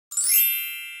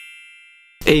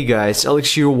Hey guys,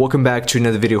 Alex here, welcome back to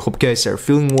another video. Hope you guys are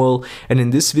feeling well, and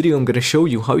in this video I'm gonna show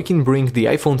you how you can bring the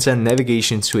iPhone 10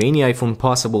 navigation to any iPhone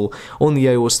possible on the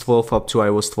iOS 12 up to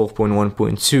iOS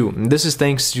 12.1.2. This is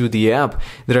thanks to the app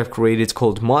that I've created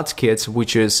called ModKit,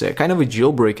 which is kind of a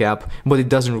jailbreak app, but it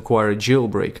doesn't require a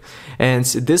jailbreak. And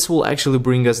this will actually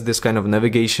bring us this kind of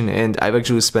navigation, and I've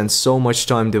actually spent so much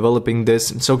time developing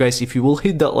this. So guys, if you will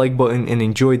hit that like button and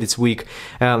enjoy this week,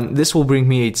 this will bring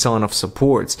me a ton of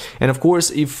support. And of course,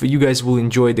 if you guys will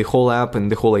enjoy the whole app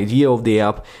and the whole idea of the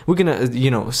app, we're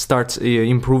gonna start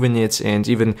improving it and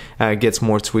even get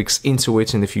more tweaks into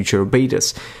it in the future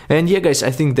betas. And yeah guys,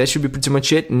 I think that should be pretty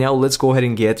much it. Now let's go ahead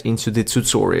and get into the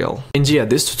tutorial. And yeah,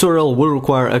 this tutorial will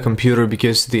require a computer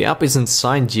because the app isn't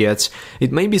signed yet.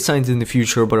 It may be signed in the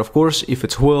future, but of course if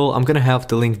it will, I'm gonna have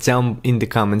the link down in the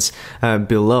comments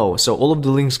below. So all of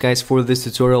the links guys for this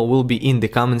tutorial will be in the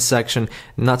comments section,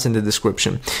 not in the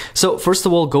description. So first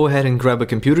of all, go ahead and grab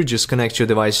a computer, just connect your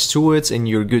device to it and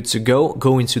you're good to go.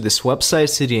 Go into this website,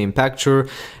 Cydia Impactor,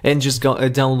 and just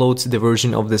download the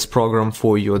version of this program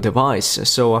for your device.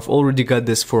 So I've already got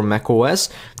this for macOS.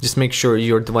 Just make sure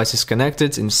your device is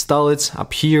connected, install it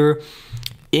up here.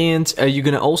 And you're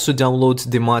gonna also download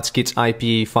the ModKit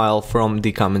IPA file from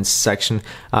the comments section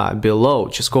below.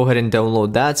 Just go ahead and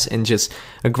download that and just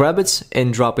grab it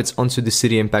and drop it onto the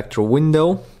Cydia Impactor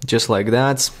window, just like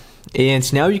that.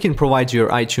 And now you can provide your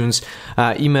iTunes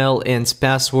email and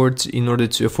password in order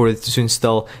for it to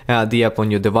install the app on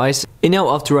your device. And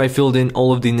now after I filled in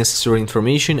all of the necessary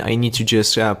information, I need to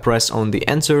just press on the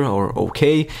enter or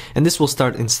OK, and this will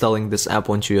start installing this app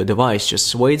onto your device.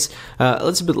 Just wait a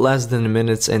little bit less than a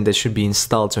minute and that should be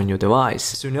installed on your device.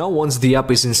 So now once the app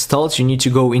is installed, you need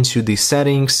to go into the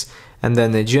settings and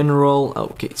then the general,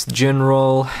 okay, it's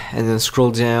general, and then scroll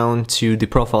down to the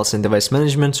profiles and device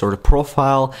management or the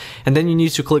profile, and then you need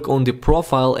to click on the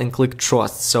profile and click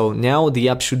trust. So now the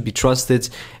app should be trusted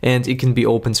and it can be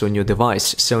opened on your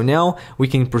device. So now we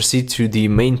can proceed to the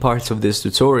main part of this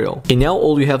tutorial. And now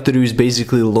all you have to do is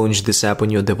basically launch this app on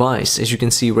your device. As you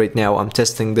can see right now, I'm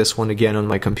testing this one again on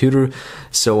my computer.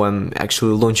 So I'm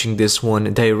actually launching this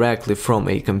one directly from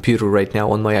a computer right now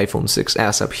on my iPhone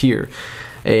 6s up here.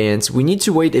 And we need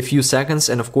to wait a few seconds,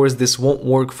 and of course this won't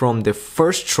work from the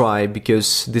first try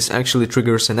because this actually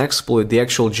triggers an exploit, the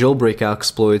actual jailbreak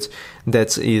exploit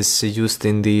that is used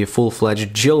in the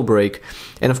full-fledged jailbreak.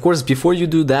 And of course before you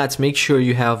do that, make sure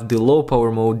you have the low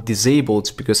power mode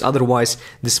disabled because otherwise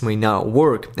this may not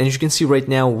work. And as you can see right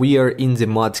now, we are in the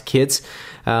ModKit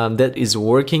that is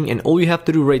working, and all you have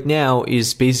to do right now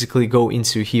is basically go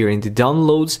into here in the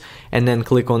downloads and then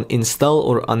click on install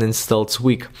or uninstall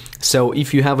tweak. So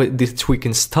if you have the tweak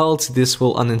installed, this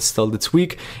will uninstall the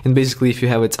tweak, and basically if you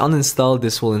have it uninstalled,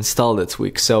 this will install the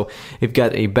tweak. So you've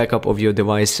got a backup of your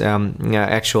device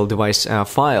actual device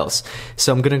files.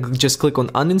 So I'm gonna just click on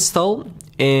uninstall,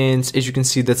 and as you can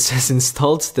see that says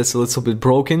installed. That's a little bit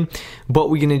broken, but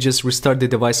we're gonna just restart the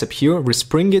device up here,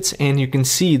 respring it, and you can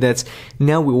see that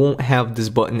now we won't have this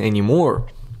button anymore.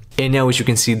 And now as you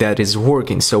can see that is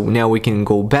working. So now we can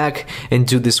go back and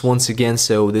do this once again.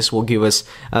 So this will give us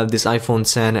this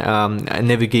iPhone 10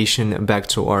 navigation back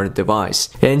to our device.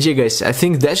 And yeah guys, I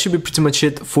think that should be pretty much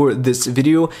it for this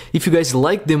video. If you guys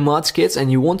like the ModKit and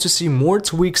you want to see more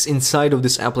tweaks inside of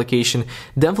this application,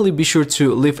 definitely be sure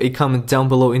to leave a comment down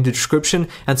below in the description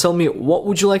and tell me what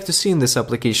would you like to see in this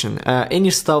application.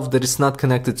 Any stuff that is not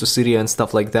connected to Cydia and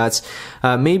stuff like that.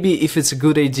 Maybe if it's a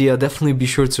good idea, definitely be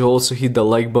sure to also hit the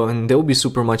like button. That will be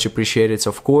super much appreciated.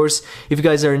 Of course, if you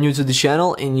guys are new to the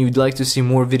channel and you'd like to see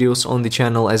more videos on the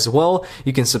channel as well,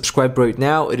 you can subscribe right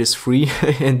now. It is free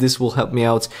and this will help me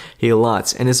out a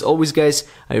lot. And as always guys,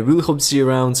 I really hope to see you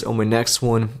around on my next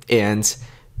one, and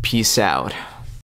peace out.